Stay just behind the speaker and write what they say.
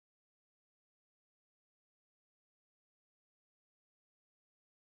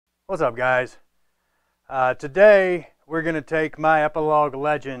What's up, guys? Today we're going to take my Epilog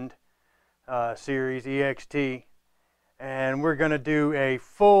Legend series EXT and we're going to do a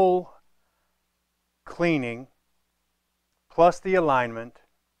full cleaning plus the alignment,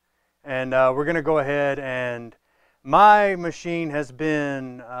 and we're going to go ahead, and my machine has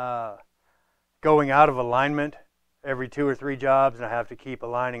been going out of alignment every 2 or 3 jobs, and I have to keep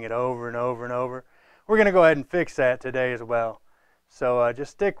aligning it over and over and over. We're going to go ahead and fix that today as well. So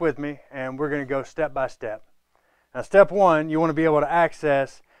just stick with me, and we're going to go step by step. Now, step 1, you want to be able to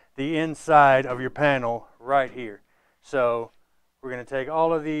access the inside of your panel right here. So we're going to take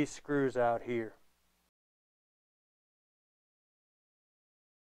all of these screws out here.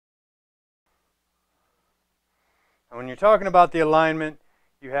 And when you're talking about the alignment,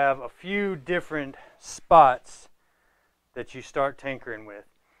 you have a few different spots that you start tinkering with.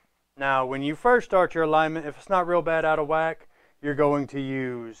 Now, when you first start your alignment, if it's not real bad out of whack, you're going to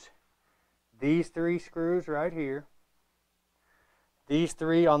use these 3 screws right here, these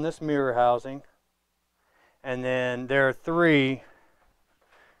 3 on this mirror housing, and then there are 3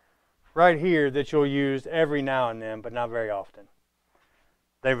 right here that you'll use every now and then, but not very often.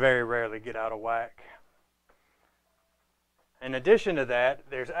 They very rarely get out of whack. In addition to that,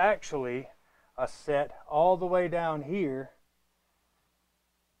 there's actually a set all the way down here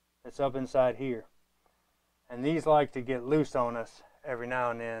that's up inside here. And these like to get loose on us every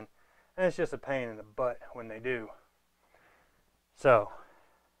now and then. And it's just a pain in the butt when they do. So,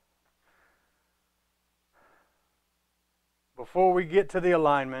 before we get to the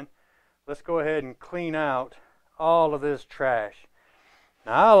alignment, let's go ahead and clean out all of this trash.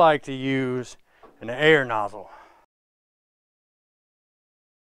 Now, I like to use an air nozzle.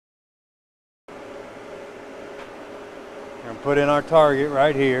 We're going to put in our target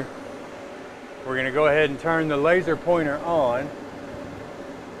right here. We're going to go ahead and turn the laser pointer on.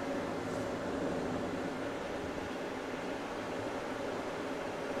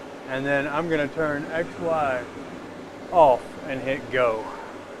 And then I'm going to turn XY off and hit go.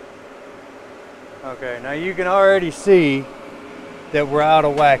 Okay, now you can already see that we're out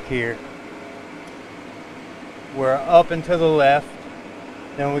of whack here. We're up and to the left.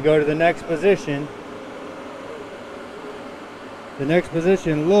 Then we go to the next position. The next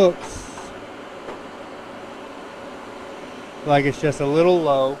position looks like it's just a little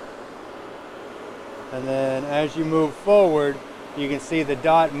low, and then as you move forward, you can see the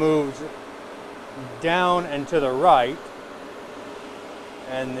dot moves down and to the right,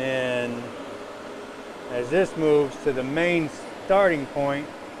 and then as this moves to the main starting point,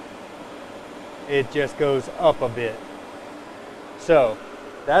 it just goes up a bit. So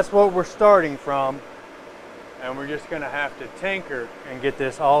that's what we're starting from, and we're just going to have to tinker and get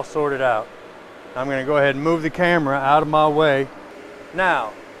this all sorted out. I'm going to go ahead and move the camera out of my way.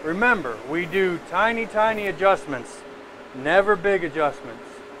 Now, remember, we do tiny, tiny adjustments, never big adjustments.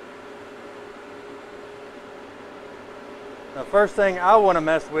 The first thing I want to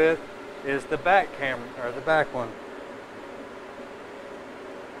mess with is the back camera, or the back one.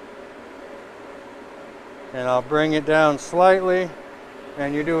 And I'll bring it down slightly,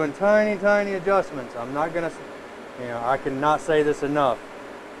 and you're doing tiny, tiny adjustments. I'm not going to, I cannot say this enough.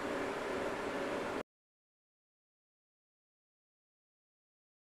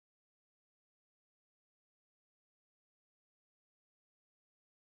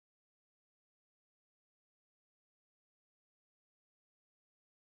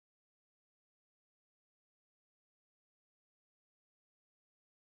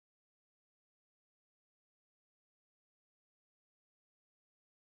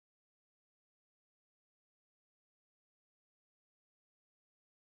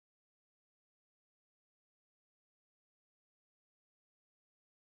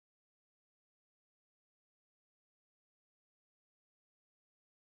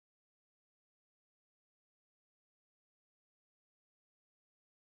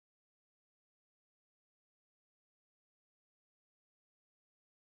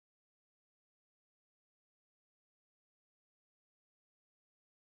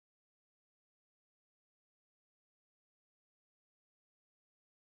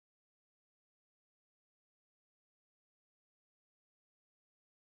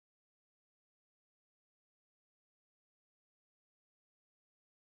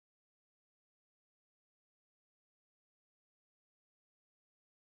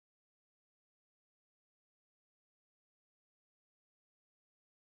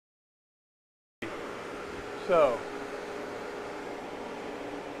 So,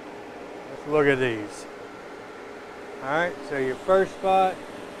 let's look at these. Alright, so your first spot,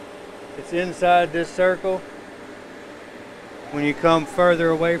 it's inside this circle. When you come further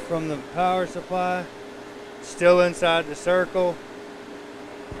away from the power supply, still inside the circle,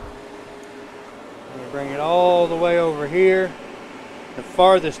 and you bring it all the way over here, the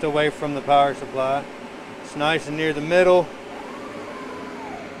farthest away from the power supply. It's nice and near the middle,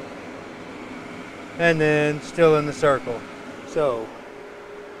 and then still in the circle. So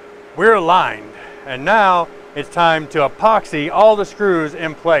we're aligned, and now it's time to epoxy all the screws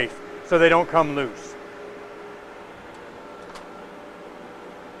in place so they don't come loose.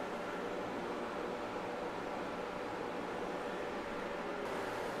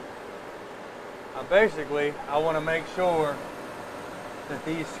 Basically, I want to make sure that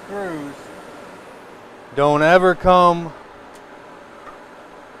these screws don't ever come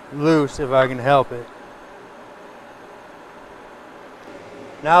loose if I can help it.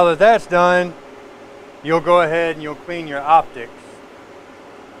 Now that that's done, you'll go ahead and you'll clean your optics.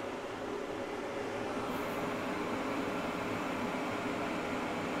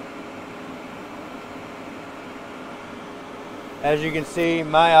 As you can see,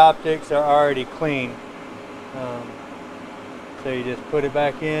 my optics are already clean. So you just put it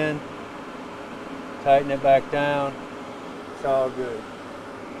back in, tighten it back down, it's all good.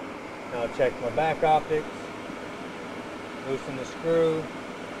 Now I'll check my back optics, loosen the screw,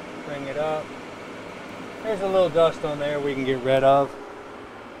 bring it up. There's a little dust on there we can get rid of.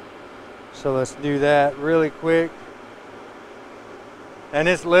 So let's do that really quick. And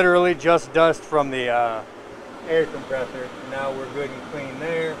it's literally just dust from the air compressor. Now we're good and clean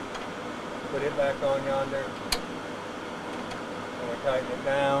there. Put it back on yonder. And we tighten it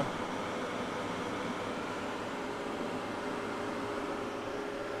down.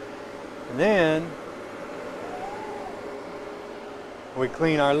 And then we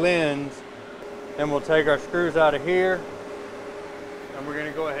clean our lens. Then we'll take our screws out of here, and we're going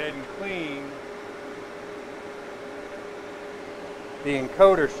to go ahead and clean the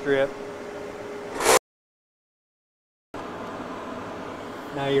encoder strip.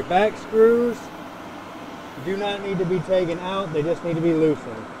 Now your back screws do not need to be taken out, they just need to be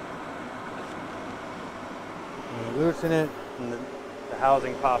loosened. And you loosen it, and the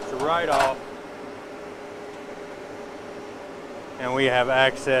housing pops right off. And we have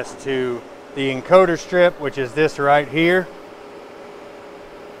access to the encoder strip, which is this right here.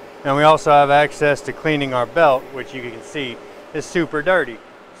 And we also have access to cleaning our belt, which you can see is super dirty.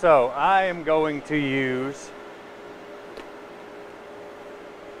 So I am going to use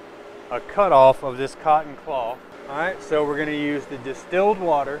a cutoff of this cotton cloth. All right, so we're going to use the distilled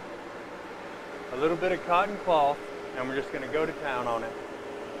water, a little bit of cotton cloth, and we're just going to go to town on it.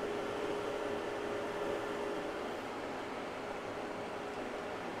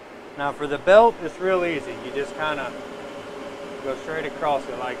 Now for the belt, it's real easy. You just kind of go straight across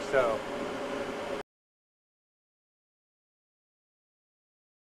it like so.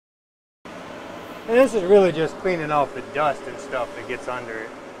 And this is really just cleaning off the dust and stuff that gets under it.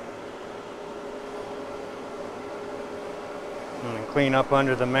 And then clean up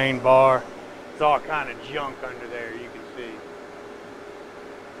under the main bar. It's all kind of junk under there, you can see.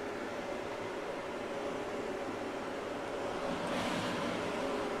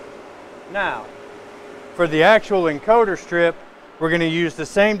 Now, for the actual encoder strip, we're going to use the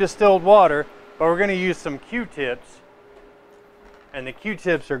same distilled water, but we're going to use some Q-tips. And the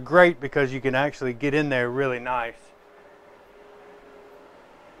Q-tips are great because you can actually get in there really nice.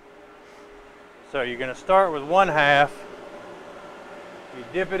 So you're going to start with 1/2. You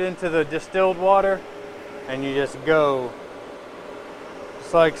dip it into the distilled water, and you just go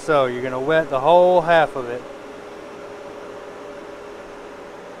just like so. You're going to wet the whole half of it.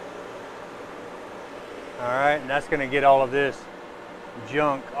 Alright, and that's going to get all of this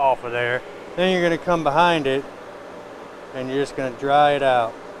junk off of there. Then you're going to come behind it, and you're just going to dry it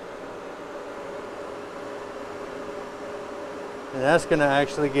out. And that's going to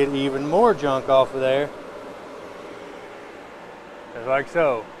actually get even more junk off of there. Just like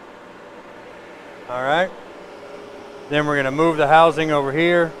so. Alright. Then we're going to move the housing over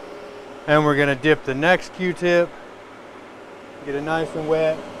here, and we're going to dip the next Q-tip, get it nice and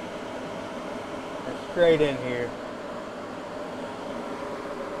wet, and straight in here.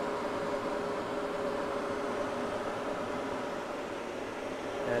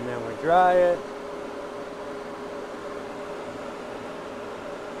 And then we dry it.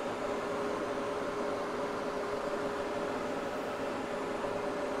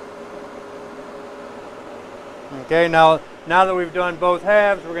 Okay, now that we've done both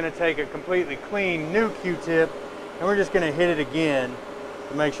halves, we're going to take a completely clean new Q-tip, and we're just going to hit it again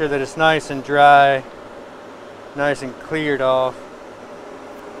to make sure that it's nice and dry, nice and cleared off.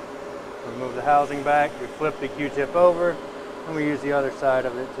 Remove the housing back, we flip the Q-tip over, And we use the other side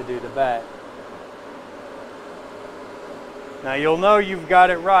of it to do the back. Now you'll know you've got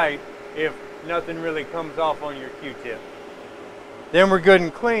it right if nothing really comes off on your Q-tip. Then we're good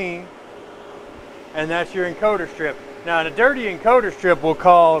and clean, and that's your encoder strip. Now, a dirty encoder strip will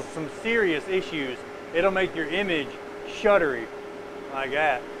cause some serious issues. It'll make your image shuttery, like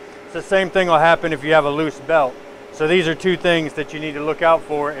that. It's the same thing will happen if you have a loose belt. So these are two things that you need to look out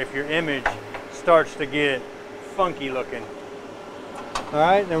for if your image starts to get funky looking. All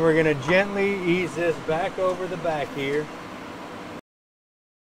right, then we're gonna gently ease this back over the back here.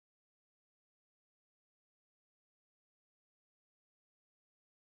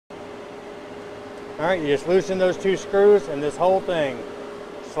 All right, you just loosen those two screws and this whole thing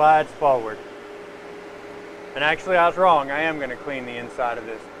slides forward. And actually I was wrong, I am gonna clean the inside of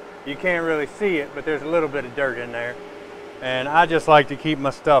this. You can't really see it, but there's a little bit of dirt in there. And I just like to keep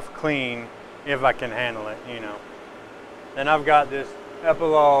my stuff clean if I can handle it, you know. And I've got this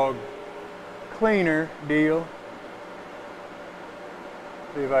Epilog cleaner deal.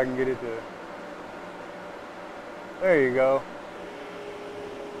 See if I can get it to, there you go.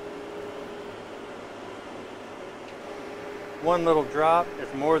 One little drop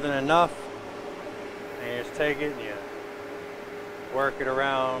is more than enough. And you just take it and you work it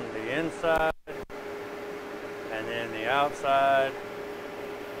around the inside and then the outside.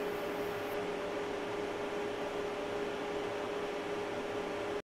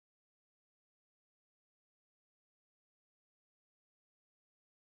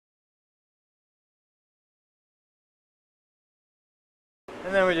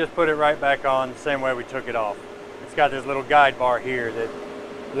 And then we just put it right back on the same way we took it off. It's got this little guide bar here that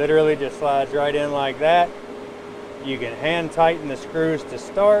literally just slides right in like that. You can hand tighten the screws to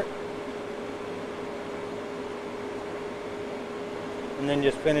start. And then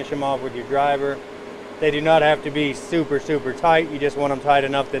just finish them off with your driver. They do not have to be super, super tight. You just want them tight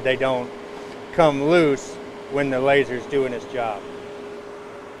enough that they don't come loose when the laser's doing its job.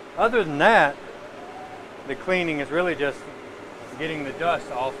 Other than that, the cleaning is really just getting the dust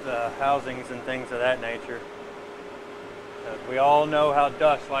off the housings and things of that nature. We all know how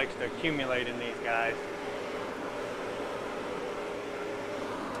dust likes to accumulate in these guys.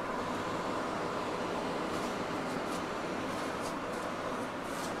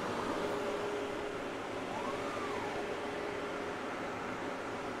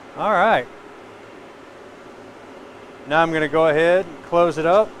 All right. Now I'm going to go ahead and close it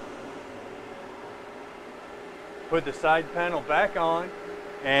up. Put the side panel back on,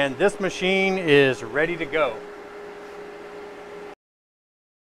 and this machine is ready to go.